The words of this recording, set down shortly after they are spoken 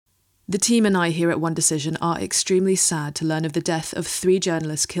The team and I here at One Decision are extremely sad to learn of the death of 3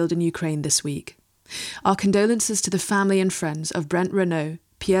 journalists killed in Ukraine this week. Our condolences to the family and friends of Brent Renaud,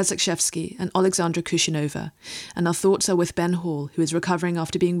 Pierre Zakrzewski and Alexandra Kushinova, and our thoughts are with Ben Hall, who is recovering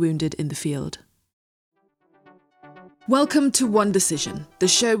after being wounded in the field. Welcome to One Decision, the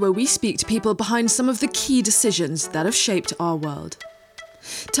show where we speak to people behind some of the key decisions that have shaped our world.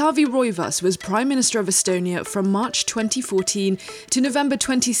 Taavi Rõivas was Prime Minister of Estonia from March 2014 to November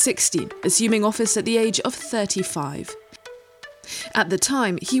 2016, assuming office at the age of 35. At the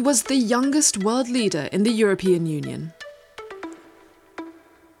time, he was the youngest world leader in the European Union.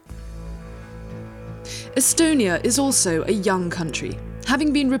 Estonia is also a young country.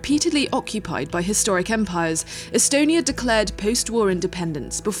 Having been repeatedly occupied by historic empires, Estonia declared post-war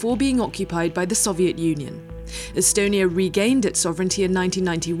independence before being occupied by the Soviet Union. Estonia regained its sovereignty in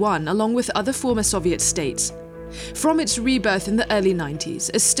 1991, along with other former Soviet states. From its rebirth in the early 90s,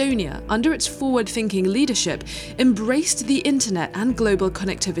 Estonia, under its forward-thinking leadership, embraced the internet and global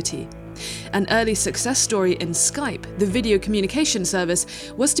connectivity. An early success story in Skype, the video communication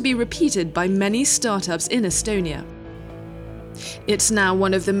service, was to be repeated by many startups in Estonia. It's now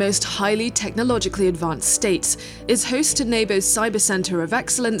one of the most highly technologically advanced states, is host to NABO's Cyber Centre of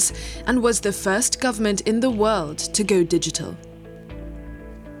Excellence, and was the first government in the world to go digital.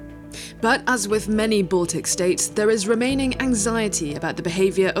 But as with many Baltic states, there is remaining anxiety about the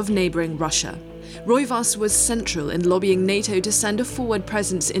behaviour of neighbouring Russia. Rõivas was central in lobbying NATO to send a forward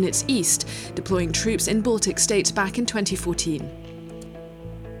presence in its east, deploying troops in Baltic states back in 2014.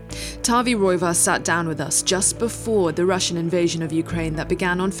 Taavi Rõivas sat down with us just before the Russian invasion of Ukraine that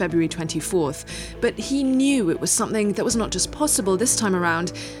began on February 24th, but he knew it was something that was not just possible this time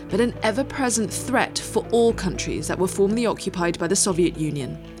around, but an ever-present threat for all countries that were formerly occupied by the Soviet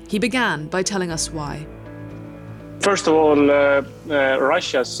Union. He began by telling us why. First of all,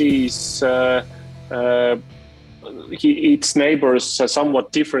 Russia sees its neighbors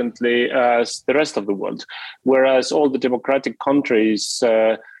somewhat differently as the rest of the world, whereas all the democratic countries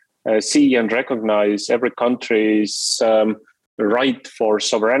see and recognize every country's right for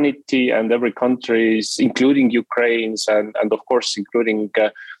sovereignty and every country's, including Ukraine's and of course including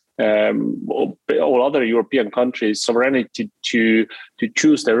all other European countries' sovereignty to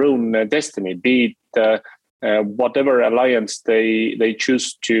choose their own destiny, be it whatever alliance they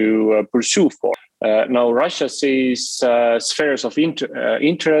choose to pursue for. Now, Russia sees spheres of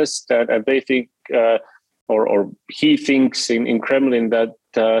interest, and they think, or he thinks in Kremlin that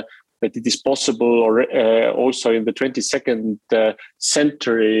it is possible, or also in the 22nd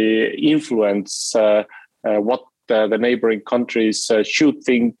century, influence what the neighboring countries should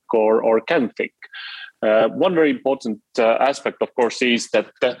think or can think. One very important aspect, of course, is that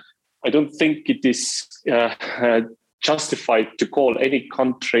I don't think it is justified to call any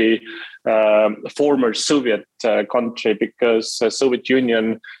country former Soviet country, because the Soviet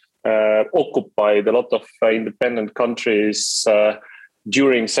Union occupied a lot of independent countries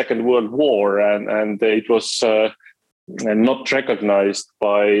during Second World War, and it was not recognized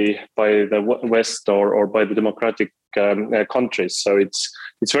by the West or by the democratic countries. So it's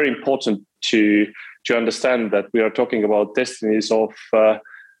very important to understand that we are talking about destinies of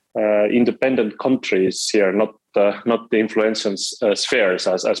independent countries here, not the influential spheres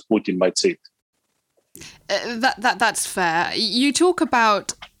as Putin might see it. That's fair. You talk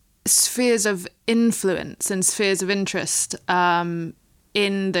about spheres of influence and spheres of interest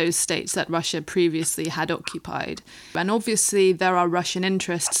in those states that Russia previously had occupied. And obviously there are Russian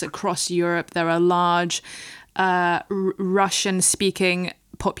interests across Europe. There are large Russian-speaking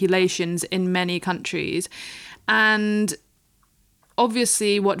populations in many countries. And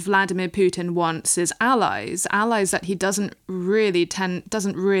obviously what Vladimir Putin wants is allies that he doesn't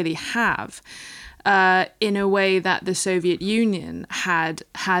really have. In a way that the Soviet Union had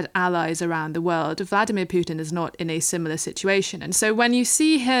allies around the world. Vladimir Putin is not in a similar situation. And so when you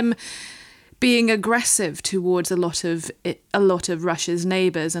see him being aggressive towards a lot of Russia's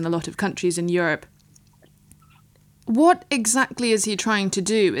neighbours and a lot of countries in Europe, what exactly is he trying to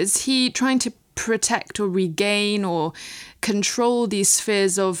do? Is he trying to protect or regain or control these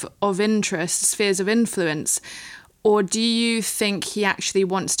spheres of interest, spheres of influence? Or do you think he actually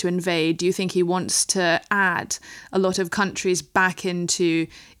wants to invade? Do you think he wants to add a lot of countries back into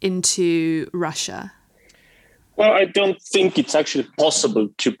Russia? Well, I don't think it's actually possible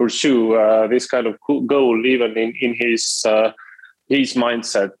to pursue this kind of goal, even in his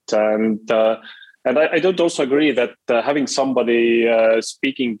mindset. And I don't also agree that having somebody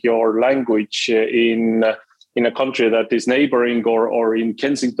speaking your language in a country that is neighboring or in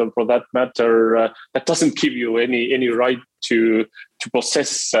Kensington, for that matter, that doesn't give you any right to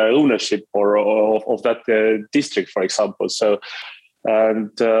possess ownership of that district, for example. So,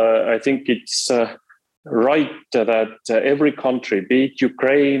 and I think it's right that every country, be it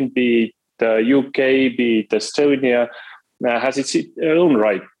Ukraine, be it UK, be it Estonia, has its own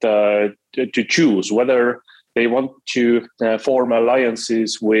right to choose whether they want to form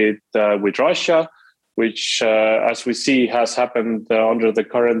alliances with Russia, which, as we see, has happened under the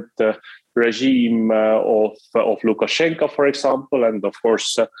current regime of Lukashenko, for example, and of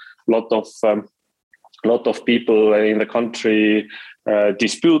course, a lot of people in the country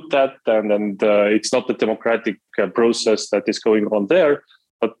dispute that, and it's not the democratic process that is going on there.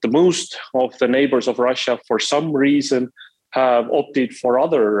 But the most of the neighbors of Russia, for some reason, have opted for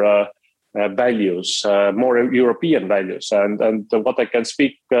other values, more European values. And what I can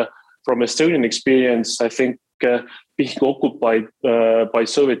speak from Estonian experience, I think being occupied by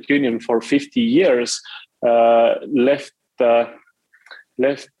Soviet Union for 50 years left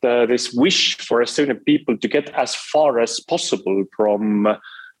this wish for Estonian people to get as far as possible from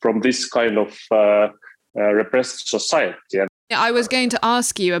this kind of repressed society. I was going to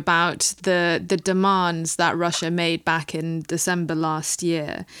ask you about the demands that Russia made back in December last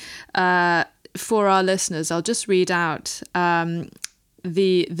year. For our listeners, I'll just read out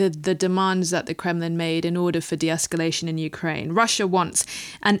the demands that the Kremlin made in order for de-escalation in Ukraine. Russia wants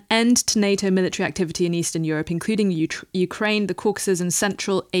an end to NATO military activity in Eastern Europe, including Ukraine, the Caucasus and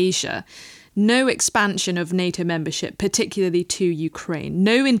Central Asia. No expansion of NATO membership, particularly to Ukraine.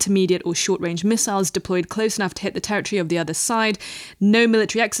 No intermediate or short-range missiles deployed close enough to hit the territory of the other side. No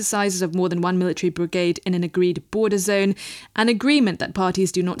military exercises of more than one military brigade in an agreed border zone. An agreement that parties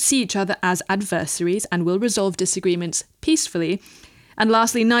do not see each other as adversaries and will resolve disagreements peacefully. And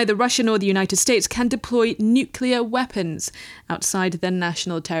lastly, neither Russia nor the United States can deploy nuclear weapons outside their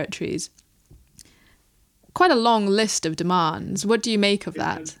national territories. Quite a long list of demands. What do you make of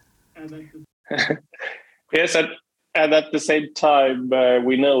that? Yes, and at the same time,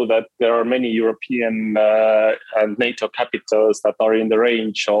 we know that there are many European and NATO capitals that are in the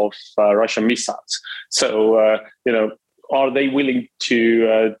range of Russian missiles. So, are they willing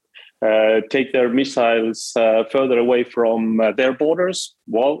to take their missiles further away from their borders?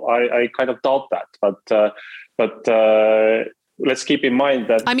 Well, I kind of doubt that, but let's keep in mind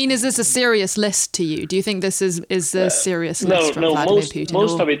that... I mean, is this a serious list to you? Do you think this is a serious list from Vladimir Putin?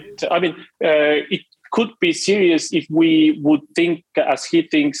 Most of it, I mean, it could be serious if we would think, as he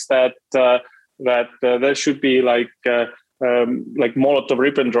thinks, that there should be like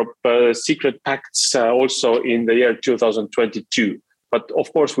Molotov-Ribbentrop secret pacts also in the year 2022. But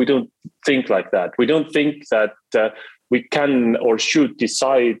of course, we don't think like that. We don't think that we can or should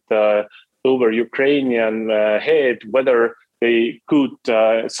decide over Ukrainian head whether they could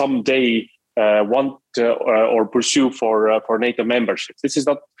someday want or pursue for NATO membership. This is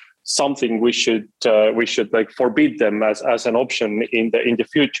not something we should like forbid them as an option in the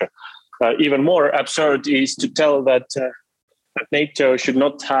future. Even more absurd is to tell that NATO should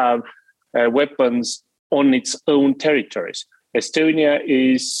not have weapons on its own territories. Estonia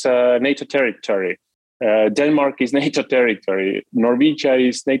is NATO territory. Denmark is NATO territory. Norwegia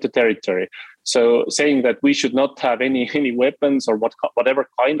is NATO territory. So saying that we should not have any weapons or whatever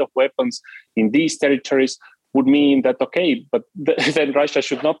kind of weapons in these territories would mean that, okay, but then Russia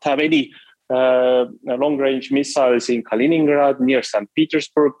should not have any long-range missiles in Kaliningrad, near St.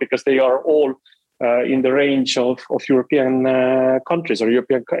 Petersburg, because they are all in the range of European countries or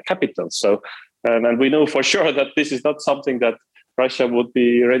European capitals. So, and we know for sure that this is not something that Russia would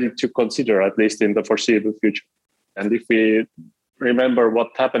be ready to consider, at least in the foreseeable future. And if we remember what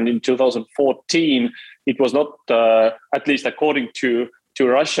happened in 2014, it was not, at least according to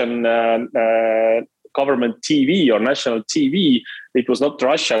Russian government TV or national TV, it was not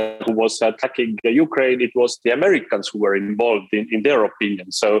Russia who was attacking Ukraine. It was the Americans who were involved in their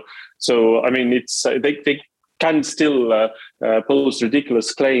opinion. So I mean, it's they can still pose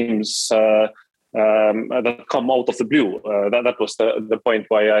ridiculous claims that come out of the blue. That was the point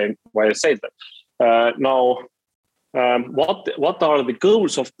why I said that. Now, what are the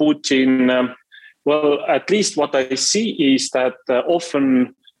goals of Putin? Well, at least what I see is that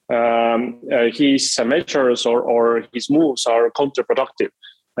often his measures or his moves are counterproductive.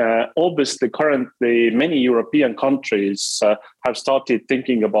 Obviously, currently, many European countries have started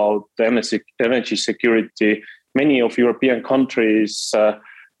thinking about energy security. Many of European countries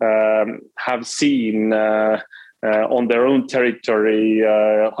have seen on their own territory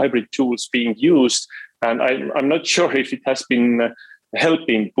hybrid tools being used. And I'm not sure if it has been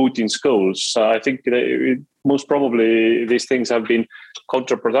helping Putin's goals. I think most probably these things have been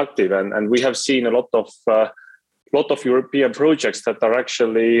counterproductive. And we have seen a lot of lot of European projects that are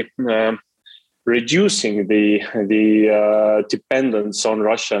actually reducing the dependence on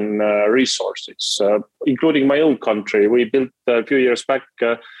Russian resources, including my own country. We built a few years back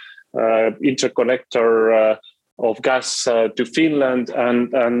interconnector of gas to Finland,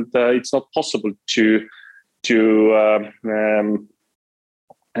 and it's not possible to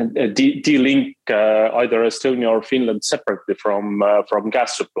de-link either Estonia or Finland separately from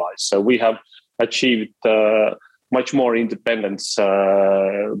gas supplies. So we have achieved much more independence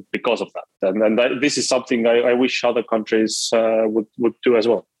because of that, and this is something I wish other countries would do as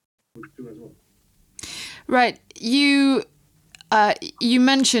well. Right, you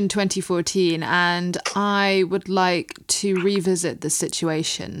mentioned 2014, and I would like to revisit the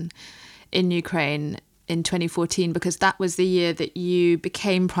situation in Ukraine in 2014, because that was the year that you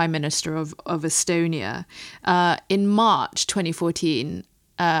became Prime Minister of Estonia in March 2014,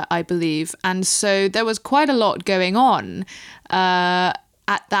 I believe. And so there was quite a lot going on at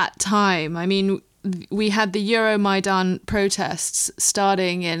that time. I mean, we had the Euromaidan protests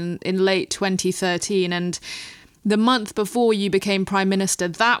starting in late 2013, and the month before you became Prime Minister,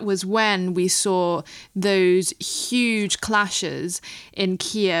 that was when we saw those huge clashes in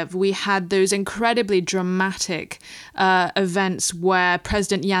Kiev. We had those incredibly dramatic events where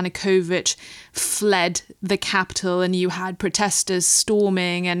President Yanukovych fled the capital, and you had protesters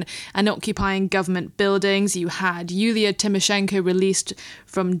storming and occupying government buildings. You had Yulia Tymoshenko released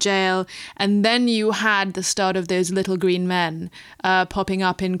from jail. And then you had the start of those little green men popping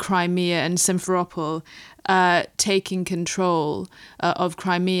up in Crimea and Simferopol, taking control of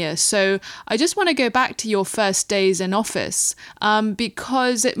Crimea. So I just want to go back to your first days in office,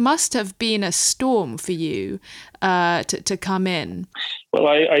 because it must have been a storm for you to come in. Well,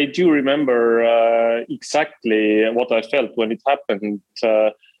 I do remember exactly what I felt when it happened.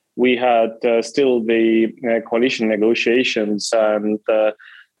 We had still the coalition negotiations, and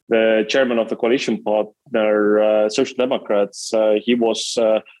the chairman of the coalition partner, Social Democrats, he was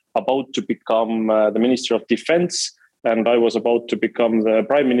about to become the Minister of Defense, and I was about to become the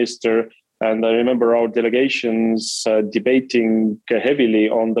Prime Minister. And I remember our delegations debating heavily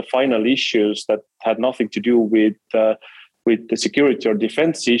on the final issues that had nothing to do with the security or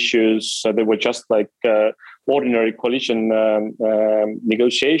defense issues. They were just like ordinary coalition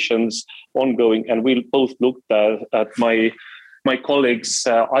negotiations ongoing. And we both looked at my colleague's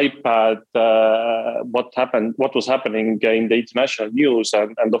iPad, what was happening in the international news.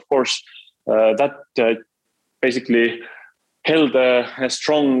 And of course, that basically held a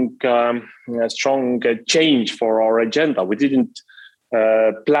strong change for our agenda. We didn't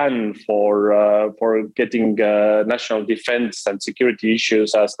plan for getting national defense and security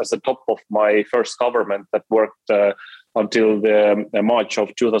issues as the top of my first government that worked until the March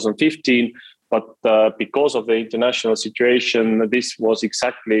of 2015. But because of the international situation, this was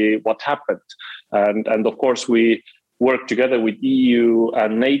exactly what happened. And of course, we worked together with EU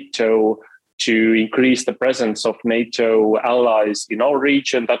and NATO to increase the presence of NATO allies in our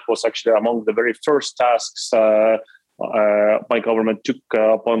region. That was actually among the very first tasks my government took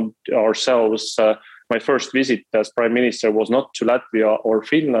upon ourselves. My first visit as Prime Minister was not to Latvia or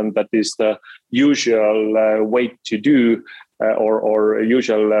Finland. That is the usual way to do, or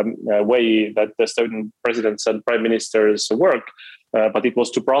usual way that the Estonian presidents and prime ministers work. But it was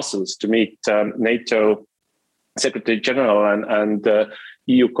to Brussels to meet NATO Secretary General and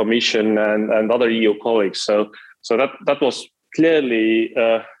EU Commission and other EU colleagues. So that was clearly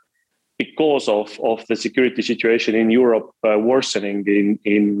because of the security situation in Europe worsening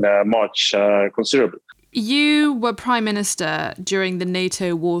in March considerably. You were Prime Minister during the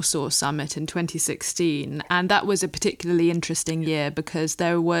NATO Warsaw Summit in 2016, and that was a particularly interesting year because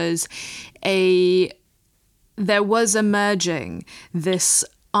there was emerging this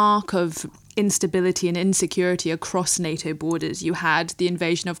arc of instability and insecurity across NATO borders. You had the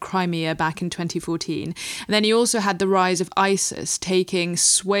invasion of Crimea back in 2014, and then you also had the rise of ISIS taking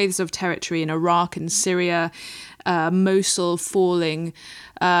swathes of territory in Iraq and Syria, Mosul falling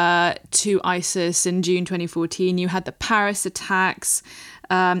to ISIS in June 2014. You had the Paris attacks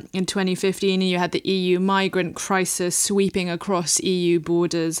in 2015, and you had the EU migrant crisis sweeping across EU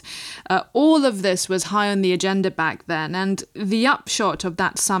borders. All of this was high on the agenda back then, and the upshot of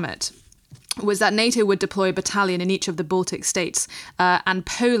that summit was that NATO would deploy a battalion in each of the Baltic states and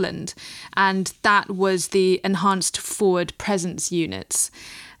Poland, and that was the Enhanced Forward Presence Units.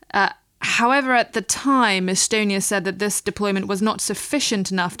 However, at the time, Estonia said that this deployment was not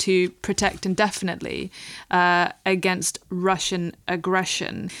sufficient enough to protect indefinitely against Russian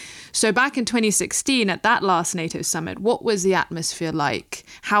aggression. So back in 2016, at that last NATO summit, what was the atmosphere like?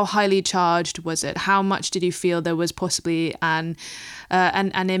 How highly charged was it? How much did you feel there was possibly an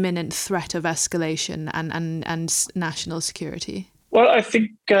imminent threat of escalation and national security? Well, I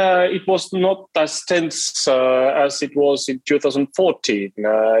think it was not as tense as it was in 2014.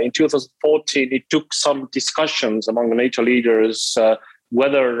 In 2014, it took some discussions among the NATO leaders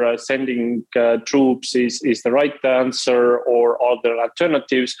whether sending troops is the right answer or are there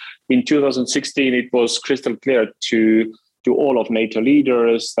alternatives. In 2016, it was crystal clear to all of NATO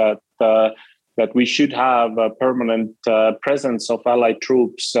leaders that we should have a permanent presence of Allied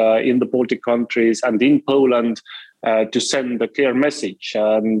troops in the Baltic countries and in Poland. To send a clear message,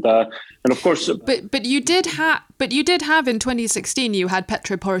 and of course, but you did have in 2016. You had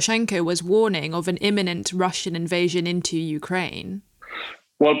Petro Poroshenko was warning of an imminent Russian invasion into Ukraine.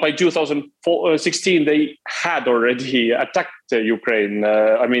 Well, by 2016, they had already attacked Ukraine.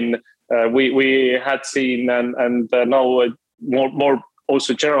 We had seen, and now more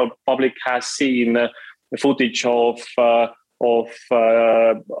also general public has seen footage of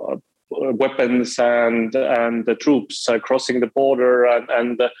weapons and the troops crossing the border,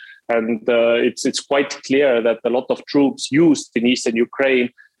 and it's quite clear that a lot of troops used in eastern Ukraine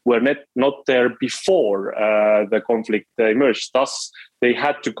were not there before the conflict emerged. Thus, they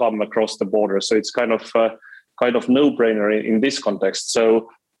had to come across the border. So it's kind of no-brainer in this context. So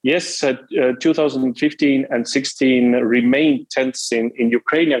yes, 2015 and 16 remained tense in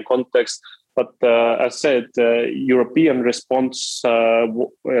Ukrainian context. But as said, European response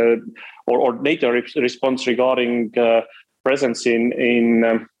or NATO response regarding presence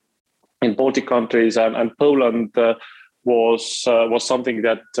in Baltic countries and Poland was something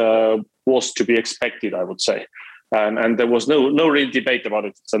that was to be expected, I would say, and there was no real debate about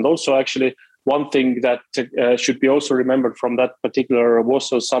it. And also, actually, one thing that should be also remembered from that particular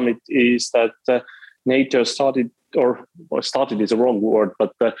Warsaw summit is that NATO started is a wrong word,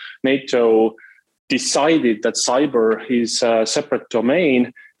 but NATO decided that cyber is a separate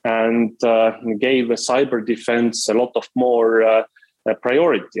domain and gave cyber defense a lot of more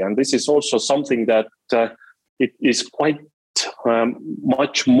priority. And this is also something that it is quite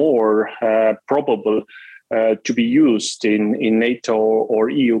much more probable to be used in NATO or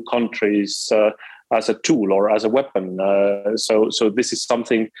EU countries as a tool or as a weapon. So this is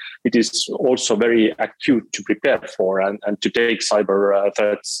something it is also very acute to prepare for and to take cyber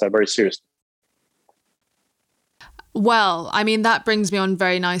threats very seriously. Well, I mean, that brings me on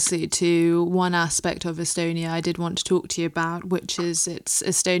very nicely to one aspect of Estonia I did want to talk to you about, which is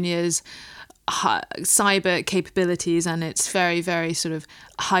Estonia's cyber capabilities and its very, very sort of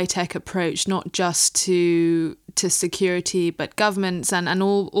high-tech approach, not just to security, but governments and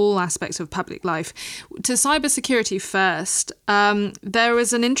all aspects of public life. To cybersecurity first, there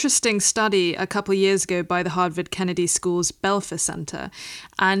was an interesting study a couple of years ago by the Harvard Kennedy School's Belfer Center,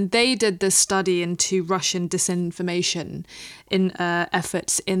 and they did this study into Russian disinformation in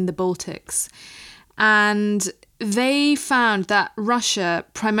efforts in the Baltics. And they found that Russia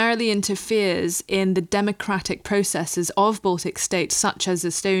primarily interferes in the democratic processes of Baltic states, such as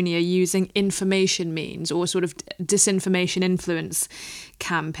Estonia, using information means or sort of disinformation influence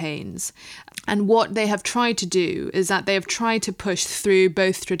campaigns. And what they have tried to do is that they have tried to push through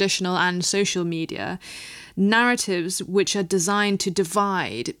both traditional and social media narratives which are designed to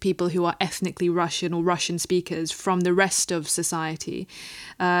divide people who are ethnically Russian or Russian speakers from the rest of society.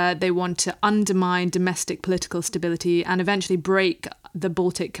 They want to undermine domestic political stability and eventually break the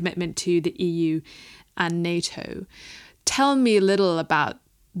Baltic commitment to the EU and NATO. Tell me a little about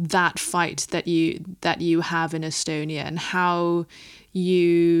that fight that you have in Estonia and how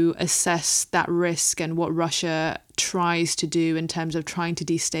you assess that risk and what Russia tries to do in terms of trying to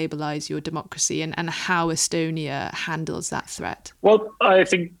destabilize your democracy and how Estonia handles that threat. Well, I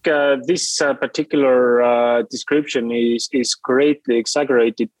think this particular description is greatly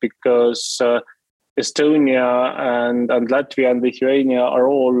exaggerated because Estonia and Latvia and Lithuania are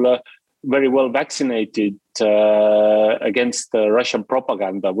all very well vaccinated against Russian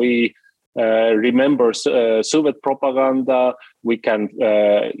propaganda. We remember Soviet propaganda. We can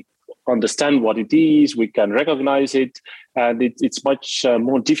understand what it is. We can recognize it, and it's much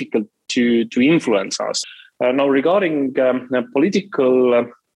more difficult to influence us. Now, regarding political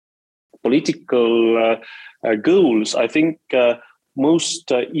goals, I think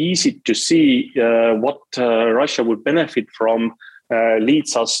most easy to see what Russia would benefit from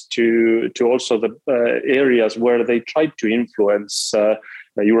leads us to also the areas where they tried to influence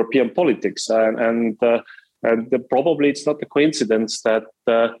European politics, and probably it's not a coincidence that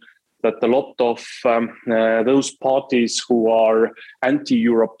a lot of those parties who are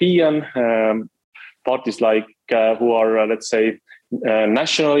anti-European, parties like who are let's say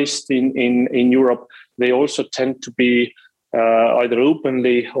nationalist in Europe, they also tend to be either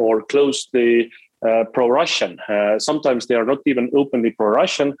openly or closely pro-Russian. Sometimes they are not even openly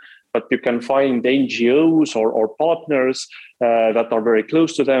pro-Russian, but you can find NGOs or partners that are very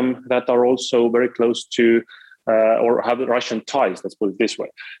close to them, that are also very close to or have Russian ties, let's put it this way.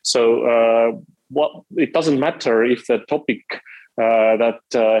 So it doesn't matter if the topic that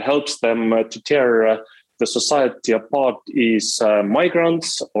helps them to tear the society apart is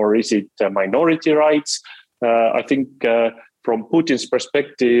migrants or is it minority rights. I think from Putin's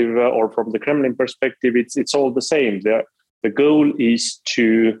perspective or from the Kremlin perspective, it's all the same. The goal is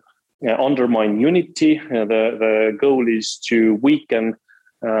to undermine unity. The goal is to weaken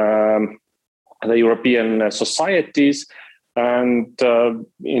the European societies. And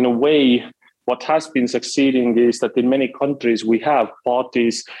in a way, what has been succeeding is that in many countries we have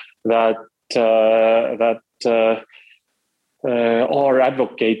parties that are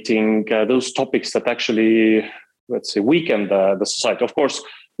advocating those topics that actually, let's say, weaken the society. Of course,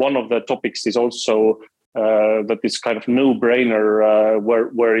 one of the topics is also that is kind of no-brainer,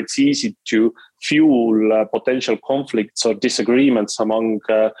 where it's easy to fuel potential conflicts or disagreements among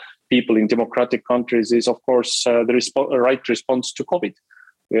people in democratic countries, is of course the right response to COVID.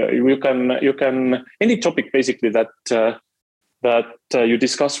 You can any topic basically that you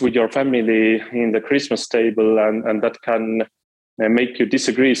discuss with your family in the Christmas table, and that can make you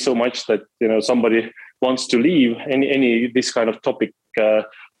disagree so much that somebody wants to leave. Any this kind of topic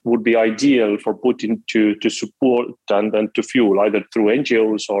would be ideal for Putin to support and to fuel, either through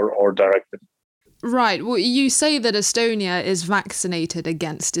NGOs or directly. Right. Well, you say that Estonia is vaccinated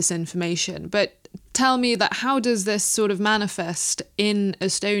against disinformation, but tell me that how does this sort of manifest in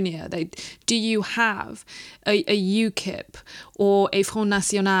Estonia? Do you have a UKIP or a Front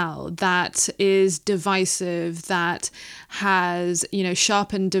National that is divisive, that has,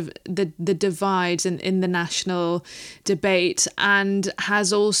 sharpened the divides in the national debate and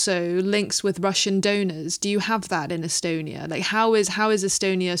has also links with Russian donors? Do you have that in Estonia? Like, how is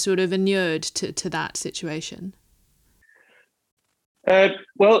Estonia sort of inured to that situation?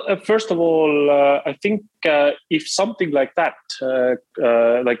 First of all, I think if something like that,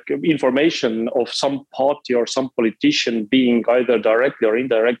 like information of some party or some politician being either directly or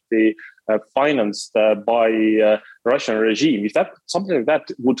indirectly financed by Russian regime, if that something like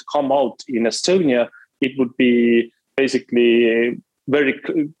that would come out in Estonia, it would be basically very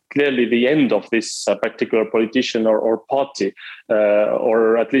clearly the end of this particular politician or party,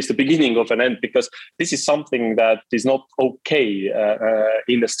 or at least the beginning of an end, because this is something that is not okay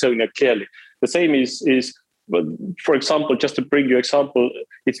in Estonia, clearly. The same is, for example, just to bring you an example,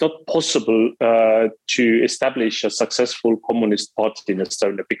 it's not possible to establish a successful communist party in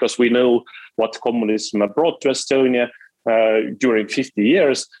Estonia, because we know what communism brought to Estonia during 50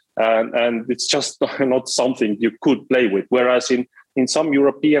 years, and it's just not something you could play with. Whereas in some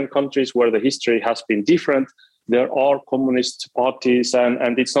European countries where the history has been different, there are communist parties,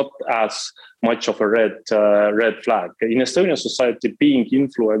 and it's not as much of a red flag. In Estonian society, being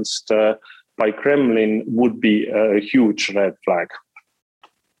influenced by Kremlin would be a huge red flag.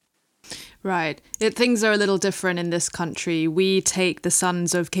 Right. Things are a little different in this country. We take the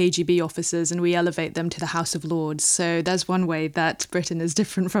sons of KGB officers and we elevate them to the House of Lords. So there's one way that Britain is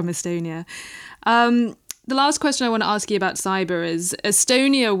different from Estonia. The last question I want to ask you about cyber is,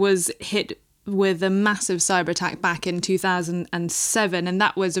 Estonia was hit with a massive cyber attack back in 2007, and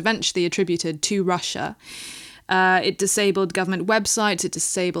that was eventually attributed to Russia. It disabled government websites, it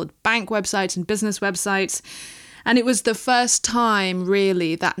disabled bank websites and business websites. And it was the first time,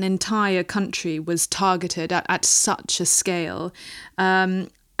 really, that an entire country was targeted at such a scale.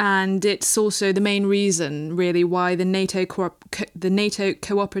 And it's also the main reason, really, why the NATO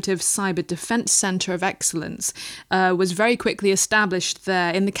Cooperative Cyber Defence Centre of Excellence was very quickly established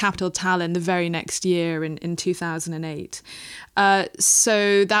there in the capital Tallinn the very next year in 2008.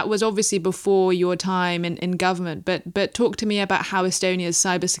 So that was obviously before your time in government, but talk to me about how Estonia's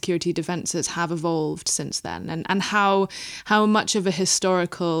cybersecurity defences have evolved since then, and how much of a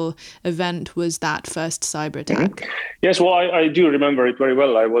historical event was that first cyber attack? Mm-hmm. Yes, well, I do remember it very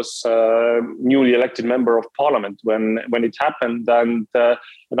well. I was a newly elected member of parliament when it happened, and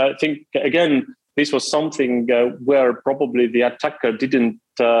I think, again, this was something where probably the attacker didn't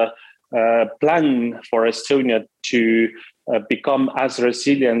plan for Estonia to become as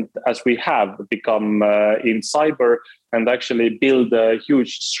resilient as we have become in cyber, and actually build a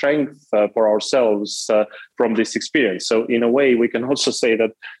huge strength for ourselves from this experience. So in a way, we can also say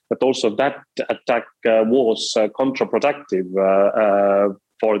that also that attack was counterproductive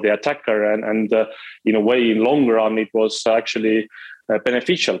for the attacker, and in a way, in long run, it was actually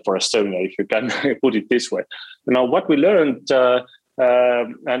beneficial for Estonia, if you can put it this way. Now, what we learned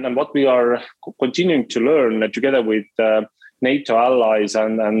and what we are continuing to learn together with NATO allies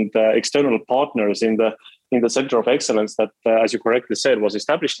and external partners in the Center of Excellence that, as you correctly said, was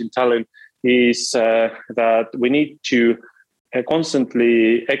established in Tallinn, is that we need to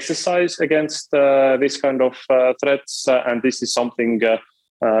constantly exercise against this kind of threats, and this is something that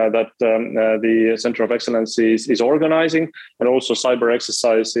the Center of Excellence is organizing, and also cyber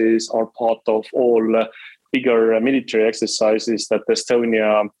exercises are part of all bigger military exercises that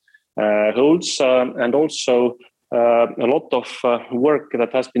Estonia holds, and also a lot of work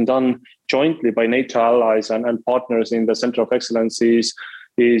that has been done jointly by NATO allies and partners in the Center of Excellence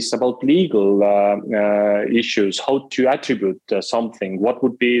is about legal issues, how to attribute something, what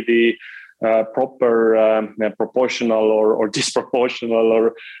would be the proper proportional or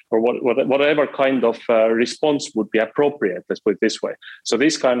disproportional or whatever kind of response would be appropriate. Let's put it this way. So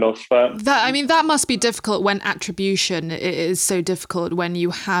this kind of that must be difficult when attribution is so difficult, when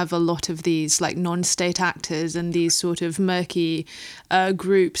you have a lot of these like non-state actors and these sort of murky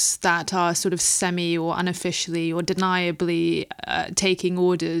groups that are sort of semi or unofficially or deniably taking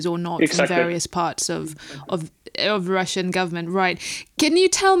orders or not from various parts of Russian government, right? Can you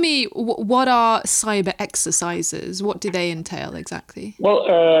tell me what are cyber exercises? What do they entail exactly? Well,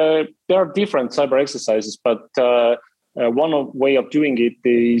 there are different cyber exercises, but one way of doing it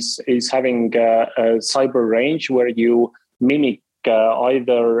is having a cyber range where you mimic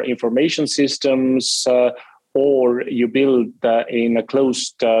either information systems or you build in a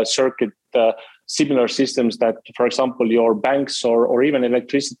closed circuit similar systems that, for example, your banks or even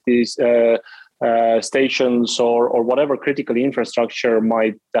electricity stations or whatever critical infrastructure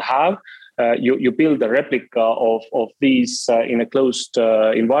might have, you build a replica of these in a closed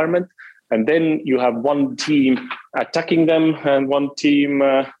environment, and then you have one team attacking them and one team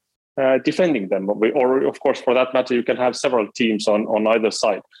defending them. Or, of course, for that matter, you can have several teams on either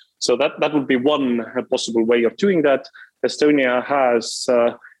side. So that would be one possible way of doing that. Estonia has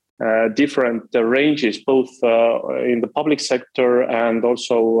different ranges, both in the public sector and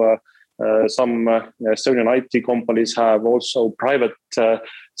also some Estonian IT companies have also private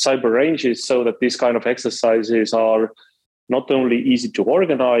cyber ranges, so that these kind of exercises are not only easy to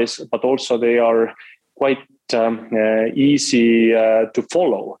organize, but also they are quite easy to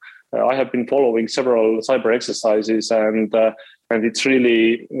follow. I have been following several cyber exercises, and it's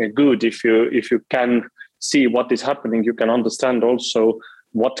really good if you can see what is happening. You can understand also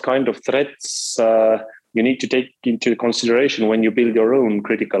what kind of threats you need to take into consideration when you build your own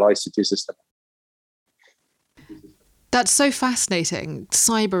critical ICT system. That's so fascinating.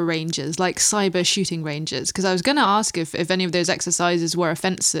 Cyber ranges, like cyber shooting ranges. Because I was going to ask if any of those exercises were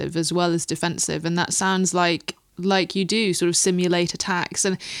offensive as well as defensive, and that sounds like you do sort of simulate attacks,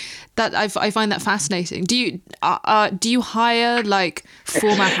 and that I find that fascinating. Do you hire like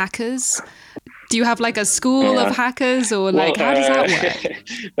former hackers? Do you have like a school of hackers, or like how does that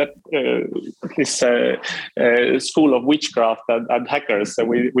work? This school of witchcraft and hackers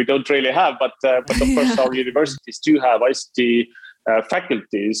we don't really have, but of course our universities do have ICT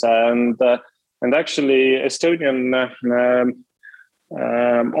faculties, and actually Estonian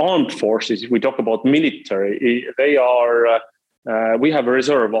armed forces. If we talk about military, they are we have a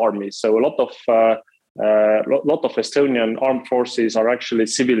reserve army, so a lot of Estonian armed forces are actually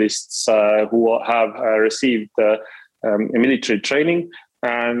civilists who have received military training,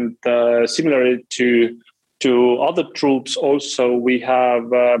 and similarly to other troops, also we have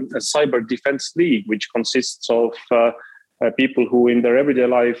a cyber defense league, which consists of people who in their everyday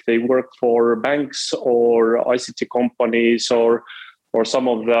life they work for banks or ICT companies or some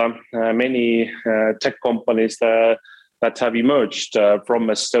of the many tech companies that have emerged from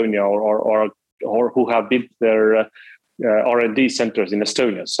Estonia or who have built their R&D centers in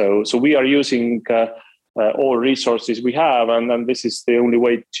Estonia. So we are using all resources we have, and this is the only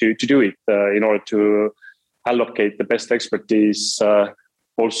way to do it in order to allocate the best expertise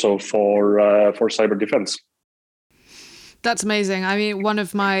also for cyber defense. That's amazing. I mean, one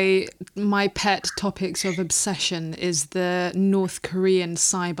of my pet topics of obsession is the North Korean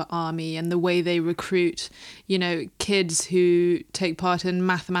cyber army and the way they recruit kids who take part in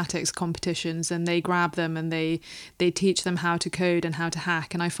mathematics competitions, and they grab them and they teach them how to code and how to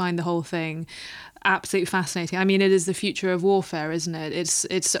hack. And I find the whole thing absolutely fascinating. I mean, it is the future of warfare, isn't it?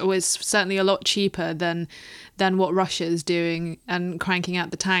 It's always certainly a lot cheaper than what Russia is doing and cranking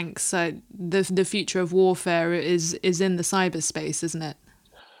out the tanks. So the future of warfare is in the cyberspace, isn't it?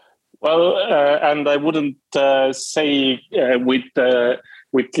 Well, and I wouldn't say with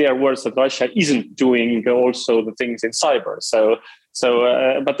clear words that Russia isn't doing also the things in cyber.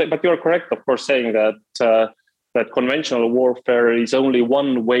 But you're correct, of course, saying that that conventional warfare is only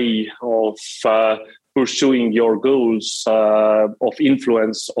one way of pursuing your goals of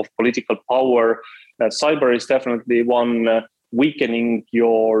influence, of political power. Cyber is definitely one weakening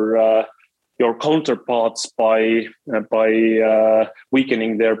your counterparts by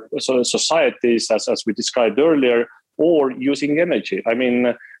weakening their societies, as we described earlier, or using energy. I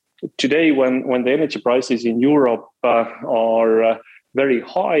mean, today when the energy prices in Europe are very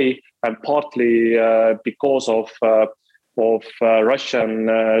high, and partly because of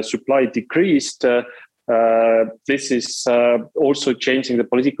Russian supply decreased, this is also changing the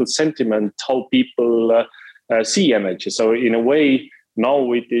political sentiment, how people see energy. So in a way,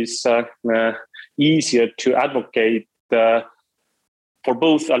 now it is easier to advocate for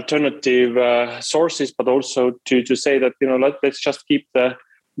both alternative sources, but also to say that let's just keep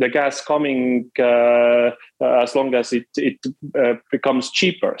the gas coming as long as it becomes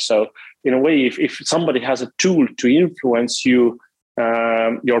cheaper. So in a way, if somebody has a tool to influence you,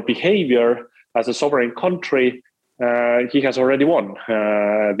 your behavior as a sovereign country, he has already won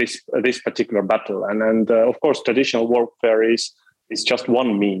this particular battle. And of course, traditional warfare is just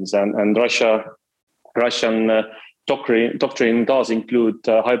one means, and Russian doctrine does include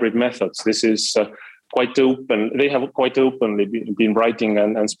hybrid methods. This is quite open. They have quite openly been writing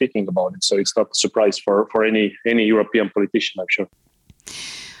and speaking about it. So it's not a surprise for any European politician, I'm sure.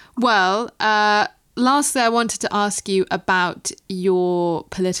 Well, lastly, I wanted to ask you about your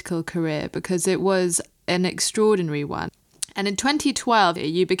political career, because it was an extraordinary one. And in 2012,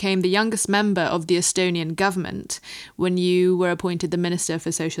 you became the youngest member of the Estonian government when you were appointed the Minister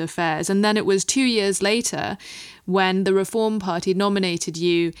for Social Affairs. And then it was 2 years later when the Reform Party nominated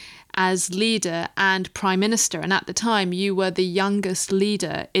you as leader and prime minister. And at the time, you were the youngest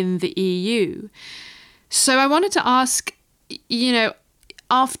leader in the EU. So I wanted to ask,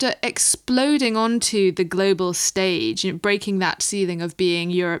 after exploding onto the global stage, breaking that ceiling of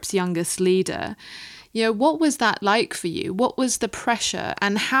being Europe's youngest leader, what was that like for you? What was the pressure,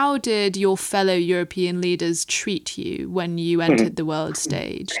 and how did your fellow European leaders treat you when you entered the world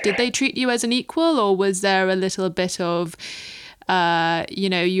stage? Did they treat you as an equal, or was there a little bit of,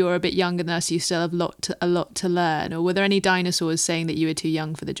 you're a bit younger than us, you still have a lot to learn? Or were there any dinosaurs saying that you were too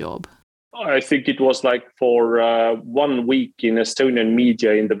young for the job? I think it was like for 1 week in Estonian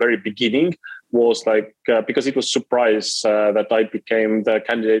media in the very beginning, was like because it was a surprise that I became the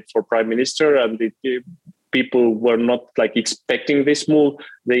candidate for prime minister, and people were not like expecting this move.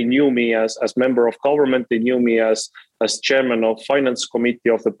 They knew me as member of government. They knew me as chairman of finance committee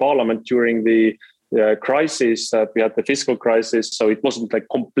of the parliament during the crisis that we had, the fiscal crisis. So it wasn't like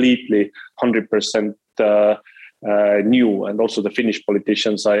completely 100% new, and also the Finnish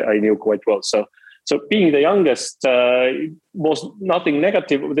politicians I knew quite well. So being the youngest was nothing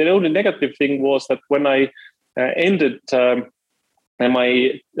negative. The only negative thing was that when I ended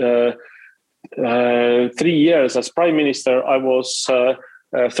my 3 years as prime minister, I was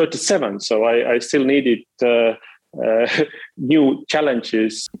 37. So I still needed new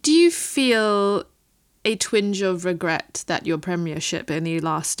challenges. Do you feel a twinge of regret that your premiership only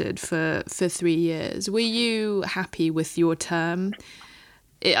lasted for 3 years? Were you happy with your term?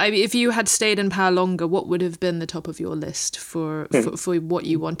 If you had stayed in power longer, what would have been the top of your list for what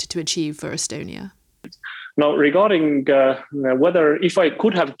you wanted to achieve for Estonia? Now, regarding whether if I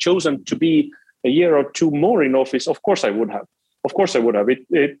could have chosen to be a year or two more in office, of course I would have. Of course I would have.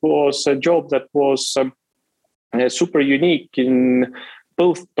 It was a job that was super unique in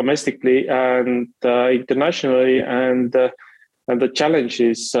both domestically and internationally, and the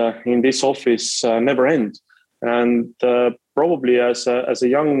challenges in this office never end. And probably as a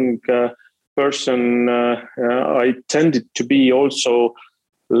young person, I tended to be also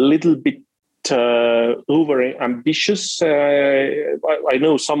a little bit over ambitious. I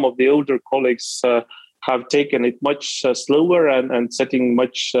know some of the older colleagues have taken it much slower and setting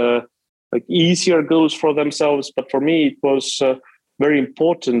much like easier goals for themselves. But for me, it was very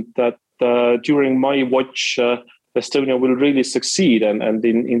important that during my watch, Estonia will really succeed, and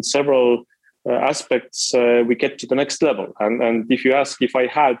in several aspects we get to the next level. And if you ask if I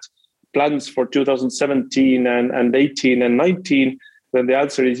had plans for 2017 and 18 and 19, then the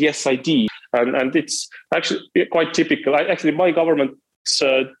answer is yes, I did. And it's actually quite typical. My government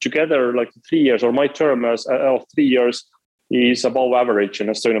together, like 3 years, or my term of 3 years, is above average in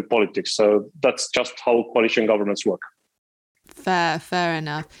Estonian politics. So that's just how coalition governments work. Fair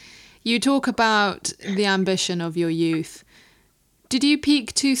enough. You talk about the ambition of your youth. Did you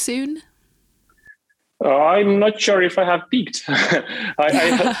peak too soon? I'm not sure if I have peaked.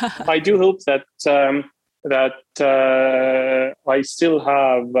 I do hope that I still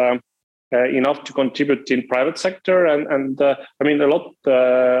have enough to contribute in private sector, and a lot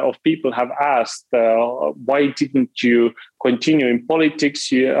of people have asked why didn't you continue in politics?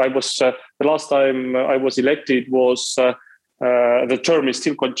 The last time I was elected was the term is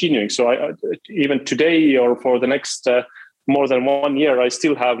still continuing. So even today or for the next more than 1 year, I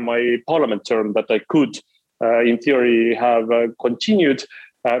still have my parliament term that I could, in theory, have continued,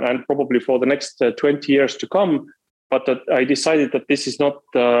 and probably for the next 20 years to come. But I decided that this is not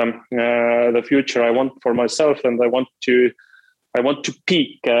the future I want for myself, and I want to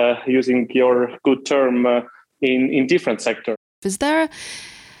peak, using your good term, in different sectors. Is there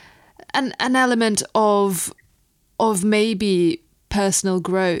an element of maybe personal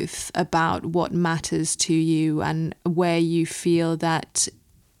growth about what matters to you and where you feel that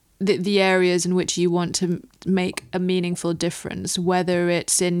the areas in which you want to make a meaningful difference, whether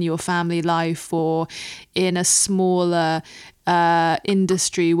it's in your family life or in a smaller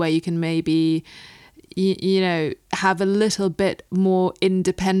industry where you can maybe have a little bit more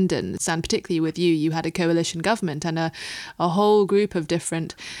independence? And particularly with you had a coalition government and a whole group of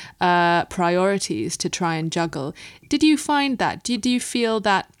different priorities to try and juggle. Did you find that? Did you feel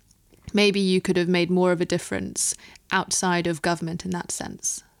that maybe you could have made more of a difference outside of government in that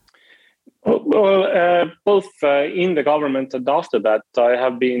sense? Well, both in the government and after that, I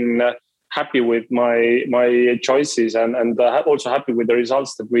have been happy with my choices and also happy with the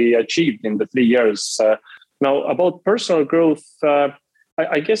results that we achieved in the 3 years. Now, about personal growth,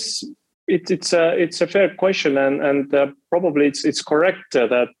 I guess it's a fair question, and probably it's correct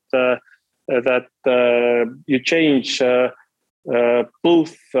that you change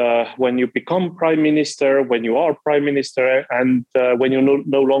both when you become prime minister, when you are prime minister, and when you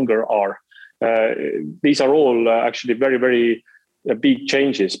no longer are. These are all actually very, very big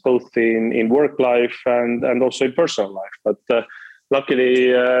changes, both in work life and also in personal life. But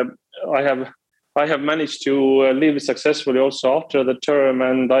luckily, I have managed to live successfully also after the term,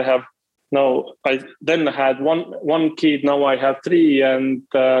 and I then had one kid. Now I have 3, and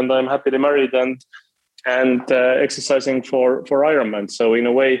I'm happily married and exercising for Ironman. So in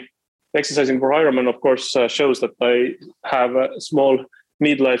a way, exercising for Ironman, of course, shows that I have a small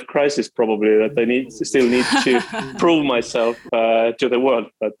midlife crisis, probably, that I still need to prove myself to the world.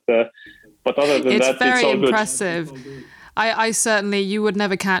 But other than that, it's all impressive. Good. I certainly, you would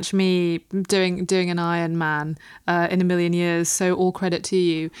never catch me doing an Ironman in a million years. So all credit to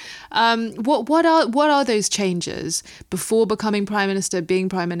you. What are those changes before becoming prime minister, being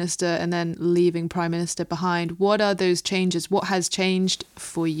prime minister, and then leaving prime minister behind? What are those changes? What has changed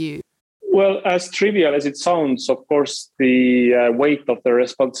for you? Well, as trivial as it sounds, of course, the weight of the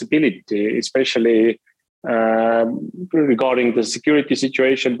responsibility, especially regarding the security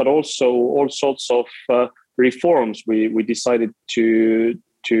situation, but also all sorts of reforms we decided to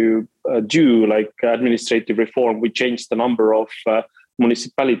do, like administrative reform. We changed the number of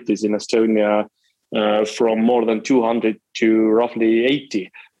municipalities in Estonia from more than 200 to roughly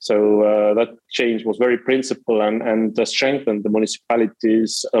 80. So that change was very principal and strengthened the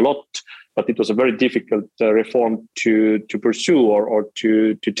municipalities a lot. But it was a very difficult reform to pursue or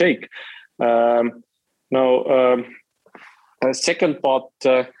to take. Now, the second part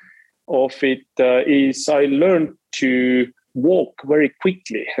of it is I learned to walk very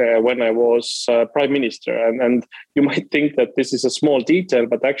quickly when I was prime minister. And you might think that this is a small detail,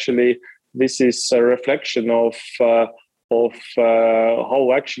 but actually this is a reflection of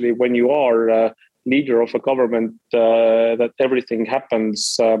how actually when you are leader of a government, that everything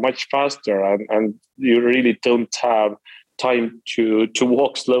happens much faster, and you really don't have time to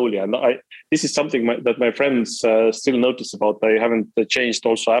walk slowly. And this is something that my friends still notice about. I haven't changed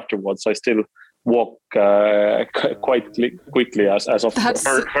also afterwards. I still walk quite quickly as of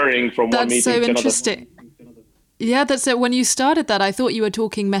hurrying from one meeting to another. That's so interesting. Yeah, that's it. When you started that, I thought you were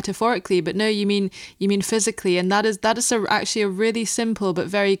talking metaphorically, but no, you mean physically, and that is actually a really simple but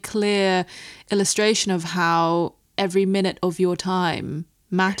very clear illustration of how every minute of your time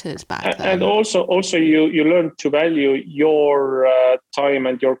mattered back then. And also you learn to value your time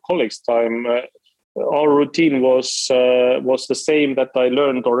and your colleagues' time. our routine was the same that I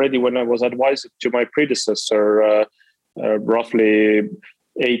learned already when I was advisor to my predecessor, roughly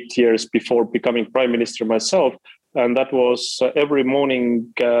 8 years before becoming prime minister myself. And that was every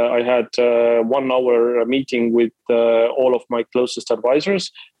morning I had 1 hour meeting with all of my closest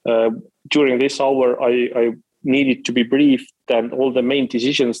advisors. During this hour, I needed to be briefed, and all the main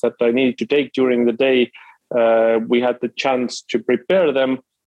decisions that I needed to take during the day, we had the chance to prepare them.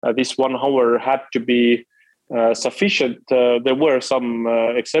 This 1 hour had to be sufficient. There were some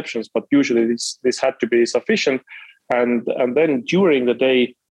exceptions, but usually this had to be sufficient. And then during the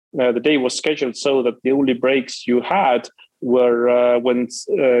day was scheduled so that the only breaks you had were when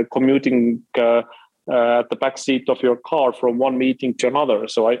commuting at the back seat of your car from one meeting to another.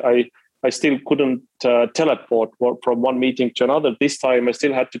 So I still couldn't teleport from one meeting to another. This time I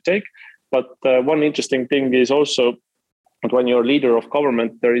still had to take. But one interesting thing is also that when you're leader of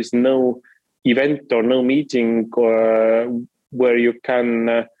government, there is no event or no meeting where you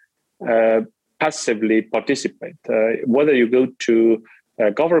can passively participate. Whether you go to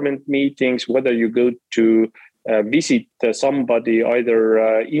government meetings, whether you go to visit somebody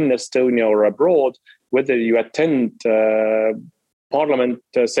either in Estonia or abroad, whether you attend parliament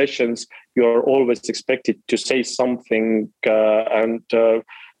sessions, you are always expected to say something and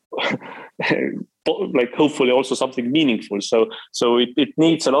like hopefully also something meaningful. So it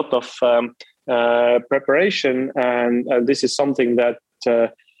needs a lot of preparation, and this is something that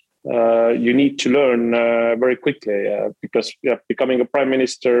you need to learn very quickly because becoming a prime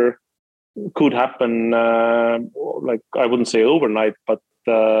minister could happen like I wouldn't say overnight, but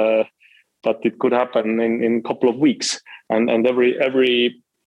it could happen in a couple of weeks. And every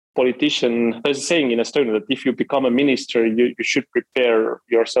politician, there's a saying in Estonia that if you become a minister, you should prepare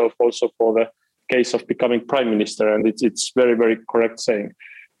yourself also for the case of becoming prime minister, and it's very, very correct saying.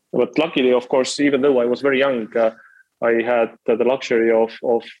 But luckily, of course, even though I was very young, I had the luxury of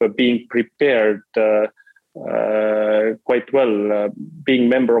being prepared quite well. Being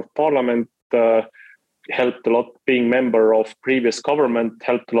member of parliament helped a lot. Being member of previous government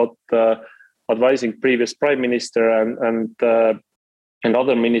helped a lot. Advising previous prime minister and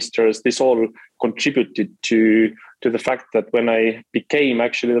other ministers, this all contributed to the fact that when I became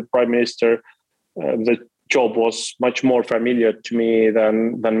actually the prime minister, the job was much more familiar to me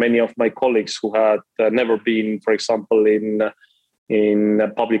than many of my colleagues who had never been, for example, in a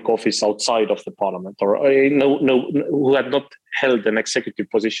public office outside of the parliament, or who had not held an executive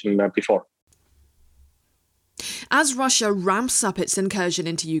position before. As Russia ramps up its incursion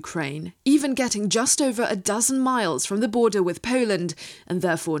into Ukraine, even getting just over a dozen miles from the border with Poland, and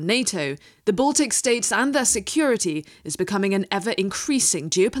therefore NATO, the Baltic states and their security is becoming an ever-increasing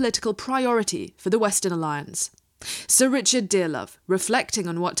geopolitical priority for the Western alliance. Sir Richard Dearlove, reflecting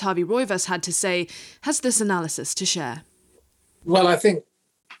on what Taavi Rõivas had to say, has this analysis to share. Well, I think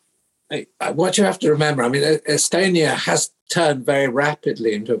what you have to remember, I mean, Estonia has turned very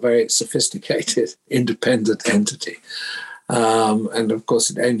rapidly into a very sophisticated independent entity. And of course,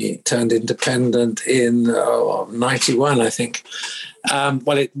 it only turned independent in 91, I think.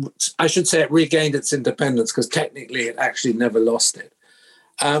 I should say it regained its independence because technically it actually never lost it.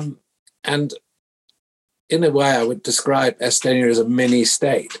 And in a way, I would describe Estonia as a mini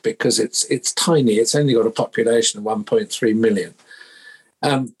state because it's tiny. It's only got a population of 1.3 million.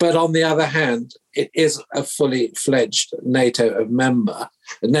 But on the other hand, it is a fully fledged NATO member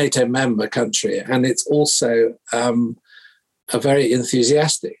country, and it's also a very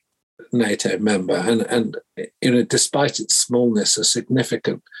enthusiastic NATO member, and despite its smallness, a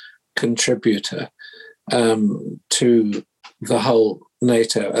significant contributor to the whole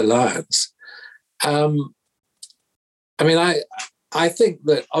NATO alliance. I think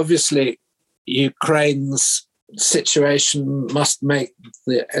that obviously Ukraine's situation must make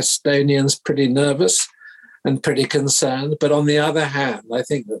the Estonians pretty nervous and pretty concerned. But on the other hand, I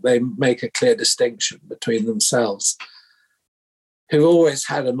think that they make a clear distinction between themselves, who always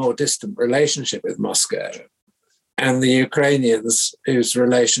had a more distant relationship with Moscow, and the Ukrainians, whose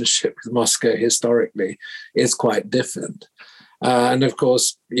relationship with Moscow historically is quite different. And of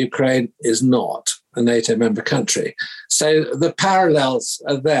course, Ukraine is not a NATO member country. So the parallels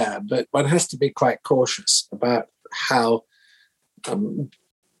are there, but one has to be quite cautious about how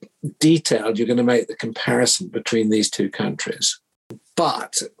detailed you're going to make the comparison between these two countries.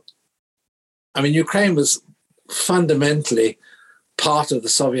 But, I mean, Ukraine was fundamentally part of the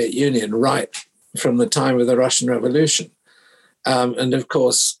Soviet Union right from the time of the Russian Revolution. And of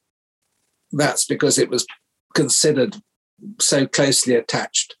course, that's because it was considered so closely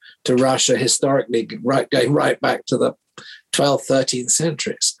attached to Russia historically, going right back to the 12th, 13th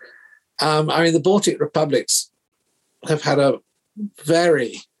centuries. I mean, the Baltic republics have had a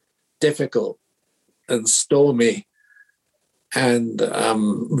very difficult and stormy and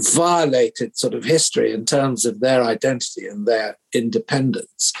violated sort of history in terms of their identity and their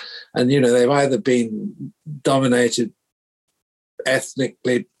independence. And, you know, they've either been dominated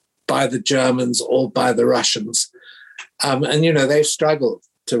ethnically by the Germans or by the Russians. And, you know, they've struggled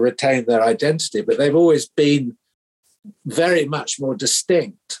to retain their identity, but they've always been very much more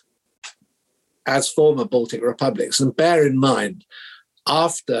distinct as former Baltic republics. And bear in mind,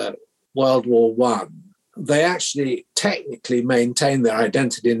 after World War I, they actually technically maintained their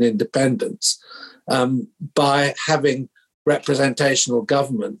identity and independence by having representational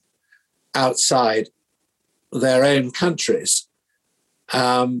government outside their own countries.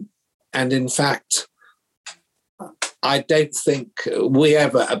 And in fact, I don't think we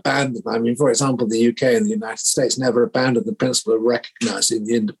ever abandoned. I mean, for example, the UK and the United States never abandoned the principle of recognizing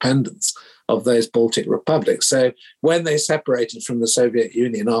the independence of those Baltic republics. So when they separated from the Soviet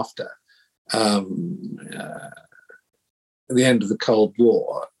Union after the end of the Cold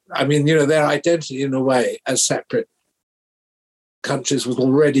War, I mean, you know, their identity in a way as separate countries was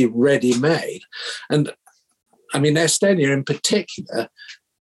already ready-made. And I mean, Estonia in particular,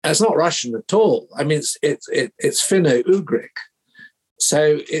 it's not Russian at all. I mean, it's Finno-Ugric,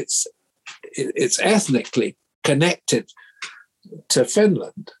 so it's ethnically connected to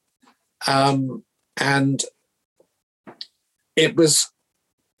Finland, and it was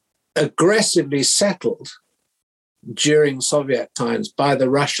aggressively settled during Soviet times by the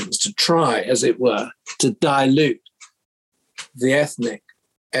Russians to try, as it were, to dilute the ethnic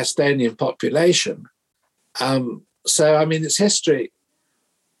Estonian population. So, I mean, its history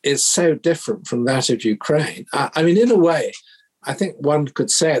is so different from that of Ukraine. I mean, in a way, I think one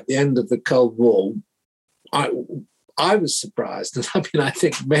could say at the end of the Cold War, I was surprised, and I mean, I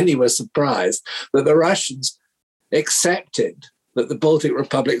think many were surprised that the Russians accepted that the Baltic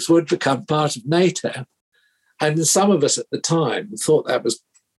republics would become part of NATO. And some of us at the time thought that was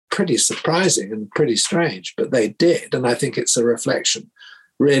pretty surprising and pretty strange, but they did. And I think it's a reflection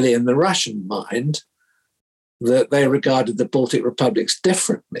really in the Russian mind that they regarded the Baltic republics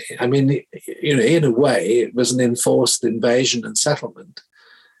differently. I mean, you know, in a way, it was an enforced invasion and settlement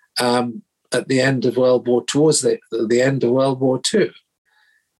at the end of World War, towards the end of World War II.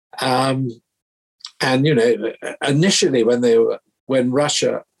 And, you know, initially when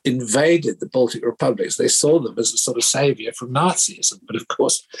Russia invaded the Baltic republics, they saw them as a sort of savior from Nazism. But of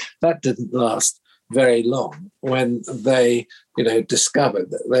course, that didn't last very long when they, you know, discovered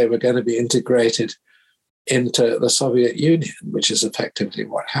that they were going to be integrated into the Soviet Union, which is effectively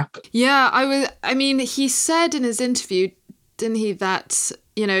what happened. Yeah, I mean, he said in his interview, didn't he, that,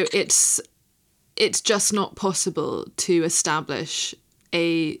 you know, it's just not possible to establish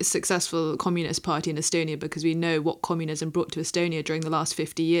a successful communist party in Estonia because we know what communism brought to Estonia during the last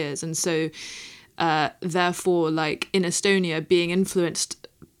 50 years. And so therefore, like in Estonia, being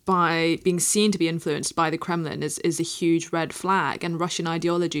seen to be influenced by the Kremlin is a huge red flag, and Russian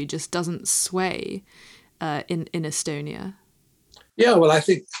ideology just doesn't sway in Estonia. Yeah, well, I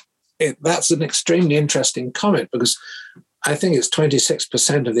think that's an extremely interesting comment, because I think it's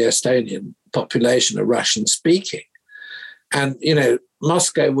 26% of the Estonian population are Russian speaking. And, you know,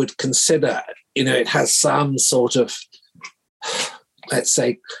 Moscow would consider, you know, it has some sort of, let's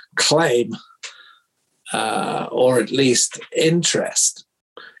say, claim or at least interest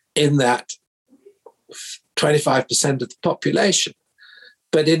in that 25% of the population.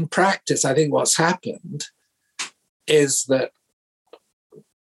 But in practice, I think what's happened is that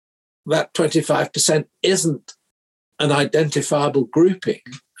 25% isn't an identifiable grouping.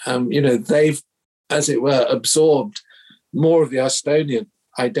 You know, they've, as it were, absorbed more of the Estonian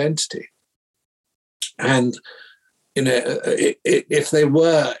identity. And, you know, if there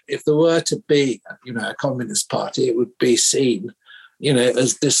were to be, you know, a communist party, it would be seen, you know,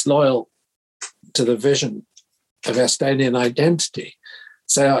 as disloyal to the vision of Estonian identity.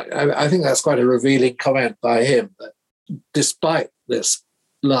 So I think that's quite a revealing comment by him, that despite this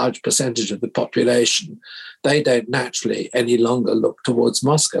large percentage of the population, they don't naturally any longer look towards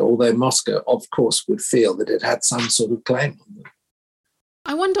Moscow, although Moscow, of course, would feel that it had some sort of claim on them.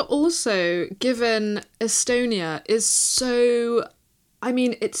 I wonder also, given Estonia is so, I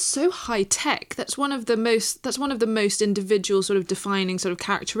mean, it's so high tech. That's one of the most individual sort of defining sort of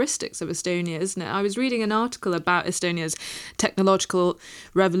characteristics of Estonia, isn't it? I was reading an article about Estonia's technological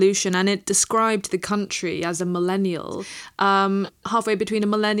revolution, and it described the country as a millennial, halfway between a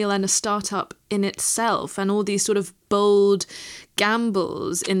millennial and a startup in itself, and all these sort of bold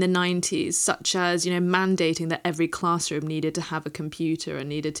gambles in the 90s, such as, mandating that every classroom needed to have a computer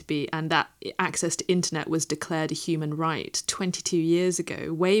and that access to internet was declared a human right 22 years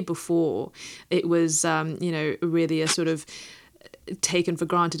ago, way before it was, really a sort of taken for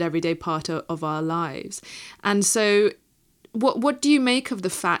granted everyday part of our lives. And so what do you make of the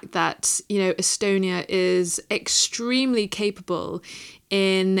fact that, Estonia is extremely capable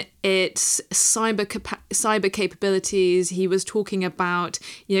in its cyber capabilities? He was talking about,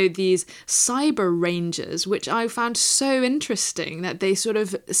 these cyber rangers, which I found so interesting, that they sort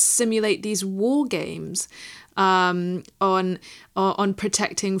of simulate these war games on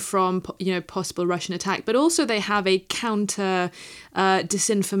protecting from possible Russian attack, but also they have a counter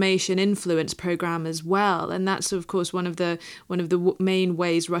disinformation influence program as well, and that's of course one of the main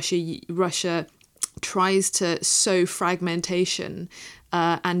ways Russia tries to sow fragmentation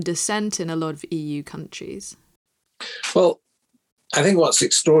and dissent in a lot of EU countries. Well, I think what's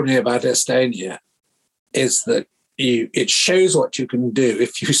extraordinary about Estonia is that it shows what you can do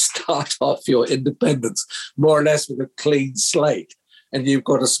if you start off your independence more or less with a clean slate, and you've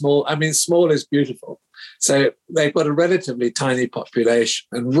got small is beautiful. So they've got a relatively tiny population,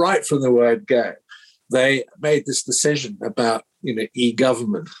 and right from the word go, they made this decision about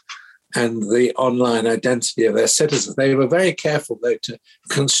e-government and the online identity of their citizens. They were very careful, though, to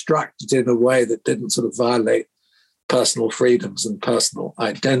construct it in a way that didn't sort of violate personal freedoms and personal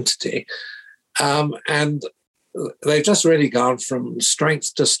identity. And they've just really gone from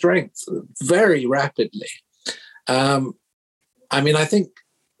strength to strength very rapidly. I think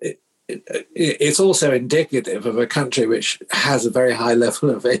it's also indicative of a country which has a very high level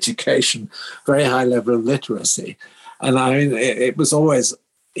of education, very high level of literacy. And it was always,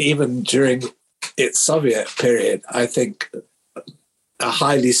 even during its Soviet period, I think a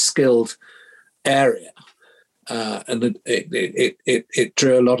highly skilled area. And it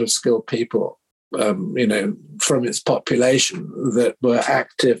drew a lot of skilled people from its population that were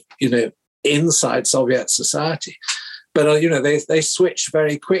active, inside Soviet society. But, they switched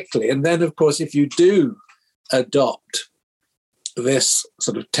very quickly. And then, of course, if you do adopt this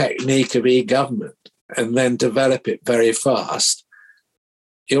sort of technique of e-government and then develop it very fast,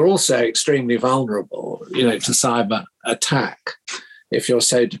 you're also extremely vulnerable, to cyber attack if you're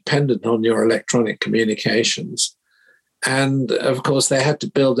so dependent on your electronic communications. And of course, they had to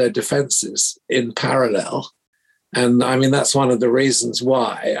build their defenses in parallel. And that's one of the reasons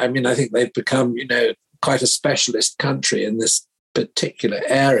why. I think they've become, quite a specialist country in this particular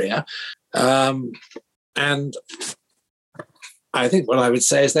area. And I think what I would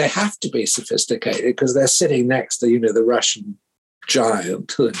say is they have to be sophisticated because they're sitting next to, the Russian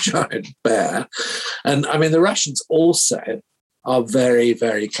giant, the giant bear. And the Russians also are very,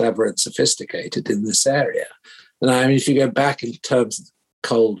 very clever and sophisticated in this area. And if you go back in terms of the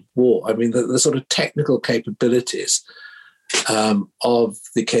Cold War, the sort of technical capabilities of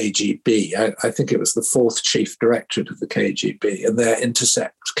the KGB, I think it was the fourth chief directorate of the KGB, and their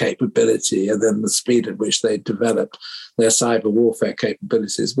intercept capability and then the speed at which they developed their cyber warfare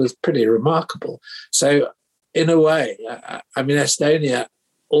capabilities was pretty remarkable. So in a way, Estonia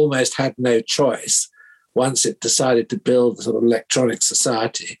almost had no choice. Once it decided to build a sort of electronic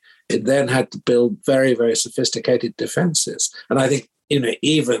society, it then had to build very, very sophisticated defenses. And I think,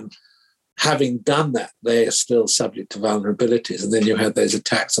 even having done that, they are still subject to vulnerabilities. And then you had those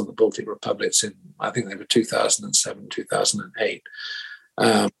attacks on the Baltic republics in, I think they were 2007, 2008,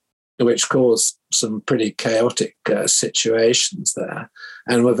 which caused some pretty chaotic situations there,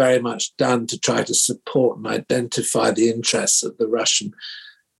 and were very much done to try to support and identify the interests of the Russian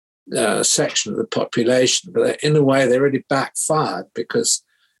section of the population. But in a way, they really backfired because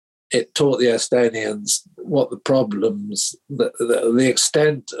it taught the Estonians what the problems, the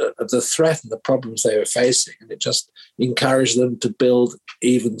extent of the threat and the problems they were facing, and it just encouraged them to build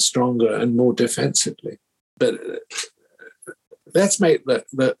even stronger and more defensively. But let's make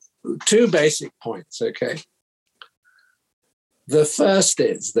the two basic points, okay? The first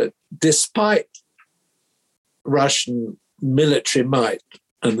is that despite Russian military might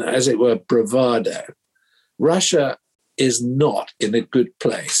and, as it were, bravado, Russia is not in a good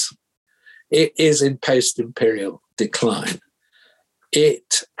place. It is in post-imperial decline.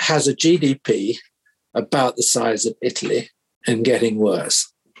 It has a GDP about the size of Italy and getting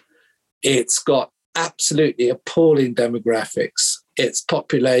worse. It's got absolutely appalling demographics. Its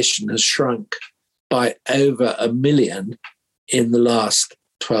population has shrunk by over 1 million in the last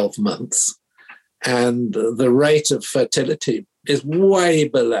 12 months. And the rate of fertility is way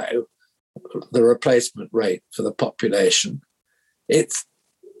below the replacement rate for the population. It's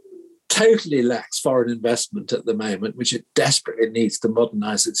totally lacks foreign investment at the moment, which it desperately needs to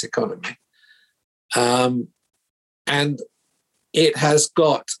modernize its economy. And it has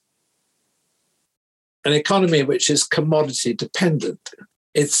got an economy which is commodity dependent.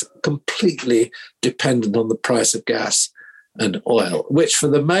 It's completely dependent on the price of gas and oil, which for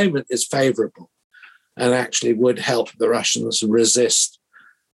the moment is favorable and actually would help the Russians resist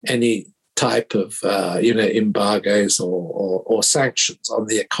any type of embargoes or sanctions on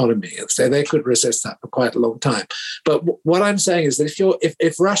the economy. So they could resist that for quite a long time. But what I'm saying is that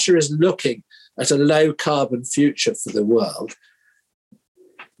if Russia is looking at a low carbon future for the world,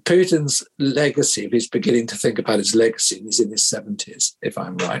 Putin's legacy, if he's beginning to think about his legacy, and he's in his 70s, if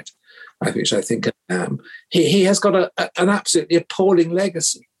I'm right, which I think I am, he has got an absolutely appalling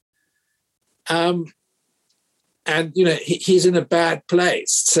legacy. And, he's in a bad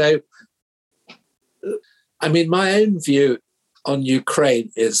place. So, I mean, my own view on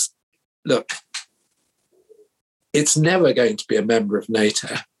Ukraine is, look, it's never going to be a member of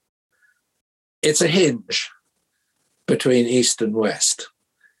NATO. It's a hinge between East and West.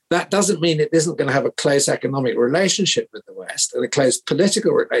 That doesn't mean it isn't going to have a close economic relationship with the West and a close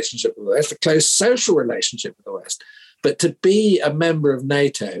political relationship with the West, a close social relationship with the West. But to be a member of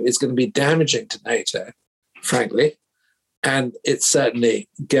NATO is going to be damaging to NATO, frankly. And it's certainly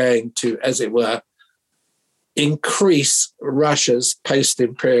going to, as it were, increase Russia's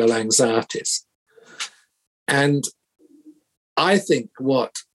post-imperial anxieties. And I think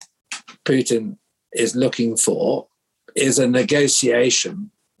what Putin is looking for is a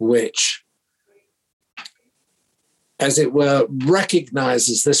negotiation which, as it were,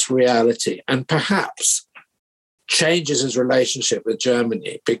 recognizes this reality and perhaps changes his relationship with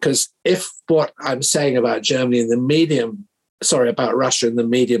Germany. Because if what I'm saying about Germany in the about Russia in the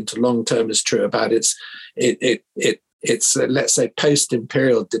medium to long term is true about its let's say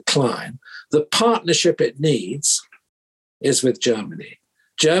post-imperial decline, the partnership it needs is with Germany.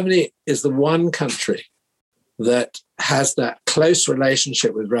 Germany is the one country that has that close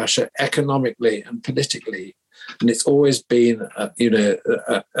relationship with Russia economically and politically, and it's always been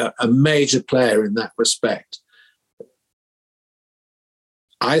a major player in that respect.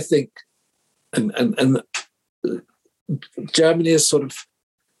 I think, and Germany is sort of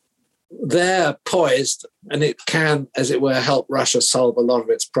there poised, and it can, as it were, help Russia solve a lot of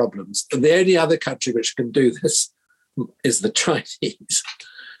its problems. And the only other country which can do this is the Chinese.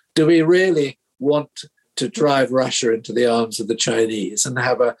 Do we really want to drive Russia into the arms of the Chinese and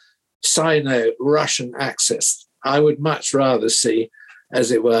have a Sino-Russian axis? I would much rather see,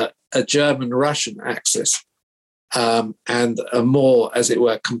 as it were, a German-Russian axis and a more, as it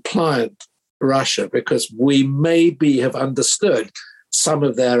were, compliant Russia, because we maybe have understood some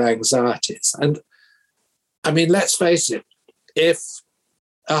of their anxieties. And I mean, let's face it, if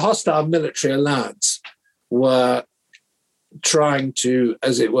a hostile military alliance were trying to,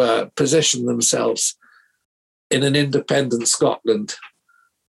 as it were, position themselves in an independent Scotland,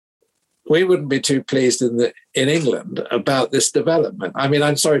 we wouldn't be too pleased in England about this development. I mean,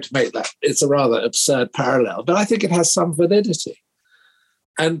 I'm sorry to make that, it's a rather absurd parallel, but I think it has some validity.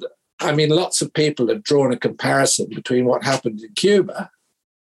 And I mean, lots of people have drawn a comparison between what happened in Cuba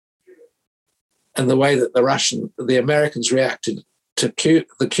and the way that the Americans reacted to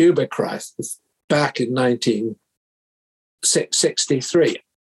the Cuba crisis back in 1963.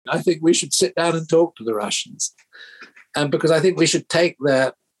 I think we should sit down and talk to the Russians, and because I think we should take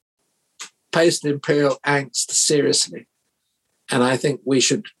their post-imperial angst seriously. And I think we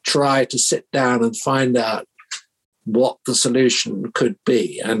should try to sit down and find out what the solution could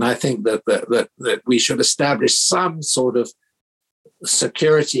be. And I think that we should establish some sort of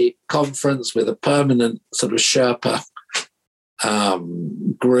security conference with a permanent sort of Sherpa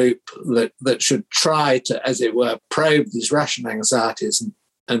group that should try to, as it were, probe these Russian anxieties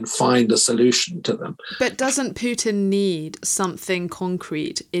and find a solution to them. But doesn't Putin need something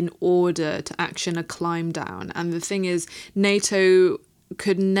concrete in order to action a climb down? And the thing is, NATO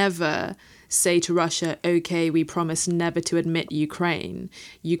could never say to Russia, okay, we promise never to admit Ukraine.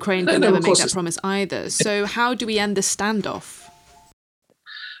 Ukraine could never make that promise either. So how do we end the standoff?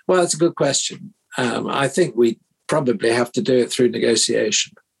 Well, it's a good question. I think we probably have to do it through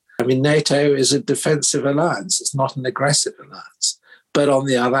negotiation. I mean, NATO is a defensive alliance. It's not an aggressive alliance. But on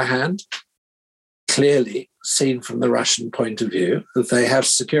the other hand, clearly seen from the Russian point of view, that they have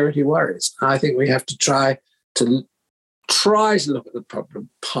security worries. I think we have to try to look at the problem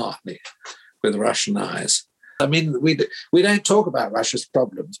partly with Russian eyes. I mean, we don't talk about Russia's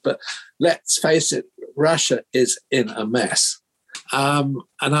problems, but let's face it, Russia is in a mess. And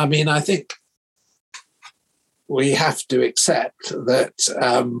I mean, I think we have to accept that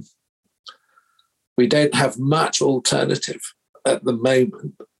we don't have much alternative at the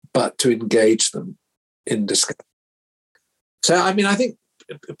moment but to engage them in discussion. So, I mean, I think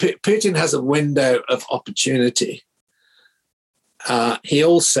Putin has a window of opportunity. He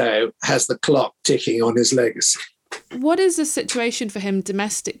also has the clock ticking on his legacy. What is the situation for him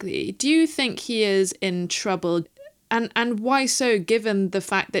domestically? Do you think he is in trouble? And why so, given the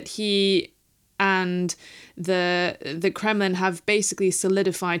fact that he and the Kremlin have basically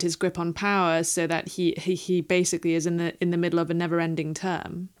solidified his grip on power so that he basically is in the middle of a never-ending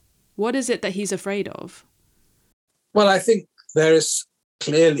term? What is it that he's afraid of? Well, I think there is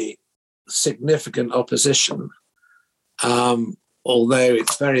clearly significant opposition, although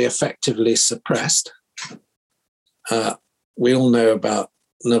it's very effectively suppressed. We all know about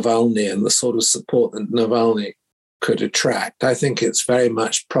Navalny and the sort of support that Navalny could attract. I think it's very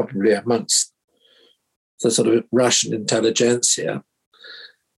much probably amongst the sort of Russian intelligentsia.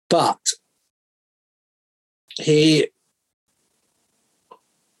 But I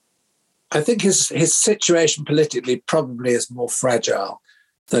think his situation politically probably is more fragile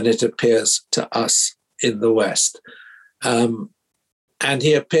than it appears to us in the West. And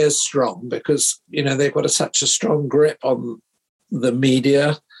he appears strong because, they've got such a strong grip on the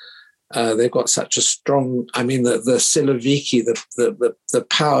media. They've got such a strong, the Siloviki, the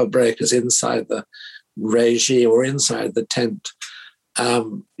power breakers inside the regime or inside the tent,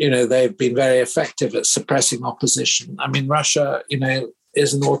 they've been very effective at suppressing opposition. Russia,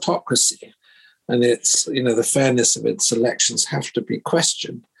 is an autocracy, and it's, the fairness of its elections have to be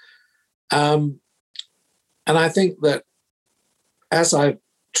questioned. And I think that, as I've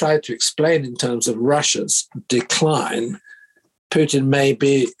tried to explain in terms of Russia's decline, Putin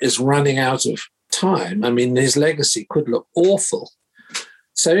maybe is running out of time. His legacy could look awful.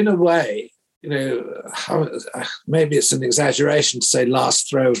 So in a way, maybe it's an exaggeration to say last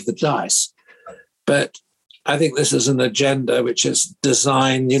throw of the dice, but I think this is an agenda which is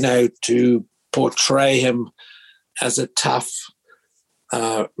designed, to portray him as a tough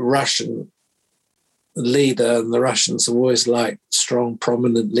Russian leader, and the Russians have always liked strong,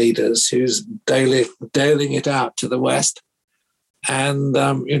 prominent leaders who's doling it out to the West. And,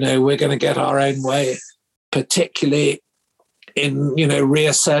 we're going to get our own way, particularly in,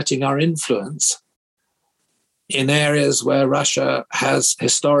 reasserting our influence in areas where Russia has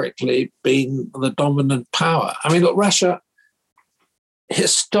historically been the dominant power. Look, Russia,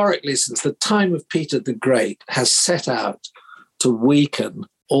 historically, since the time of Peter the Great, has set out to weaken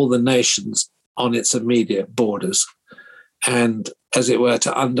all the nations on its immediate borders and, as it were,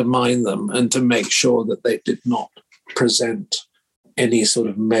 to undermine them and to make sure that they did not present any sort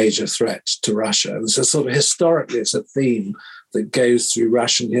of major threat to Russia. And so sort of historically, it's a theme that goes through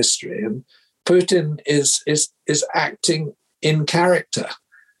Russian history. And Putin is acting in character.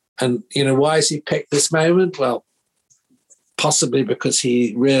 And, why has he picked this moment? Well, possibly because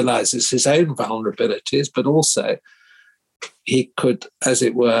he realizes his own vulnerabilities, but also he could, as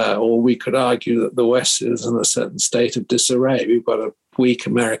it were, or we could argue that the West is in a certain state of disarray. We've got a weak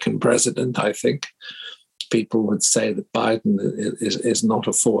American president, I think. People would say that Biden is not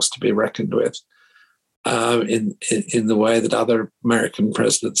a force to be reckoned with in the way that other American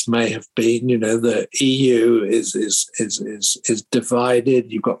presidents may have been. The EU is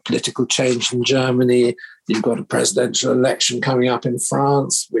divided. You've got political change in Germany. You've got a presidential election coming up in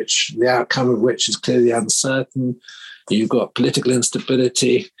France, which the outcome of which is clearly uncertain. You've got political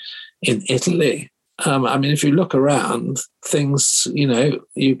instability in Italy. If you look around, things,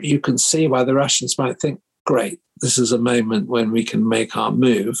 you can see why the Russians might think, great, this is a moment when we can make our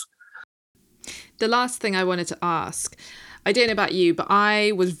move. The last thing I wanted to ask, I don't know about you, but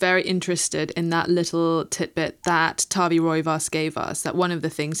I was very interested in that little tidbit that Taavi Rooivaas gave us, that one of the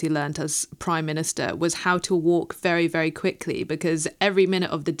things he learned as Prime Minister was how to walk very, very quickly, because every minute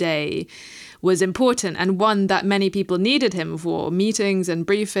of the day was important and one that many people needed him for, meetings and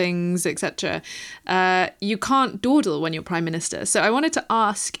briefings, etc. You can't dawdle when you're Prime Minister. So I wanted to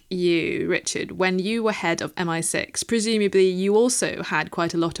ask you, Richard, when you were head of MI6, presumably you also had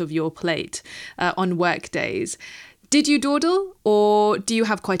quite a lot of your plate on work days. Did you dawdle, or do you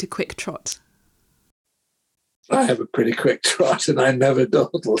have quite a quick trot? I have a pretty quick trot, and I never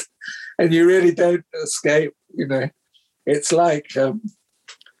dawdled. And you really don't escape, It's like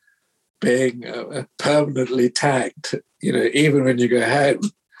being permanently tagged, even when you go home.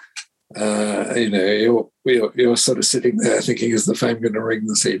 You're sort of sitting there thinking, is the phone going to ring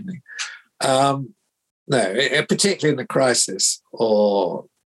this evening? No, particularly in a crisis, or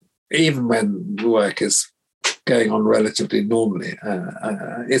even when work is going on relatively normally.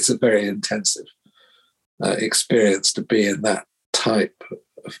 It's a very intensive experience to be in that type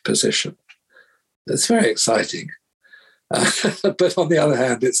of position. It's very exciting. But on the other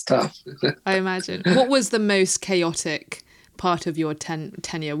hand, it's tough. I imagine. What was the most chaotic part of your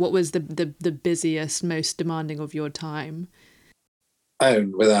tenure? What was the busiest, most demanding of your time?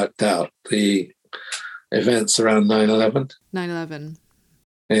 Oh, without doubt, the events around 9/11. 9/11.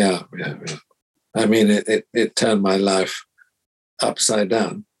 Yeah. I mean, it turned my life upside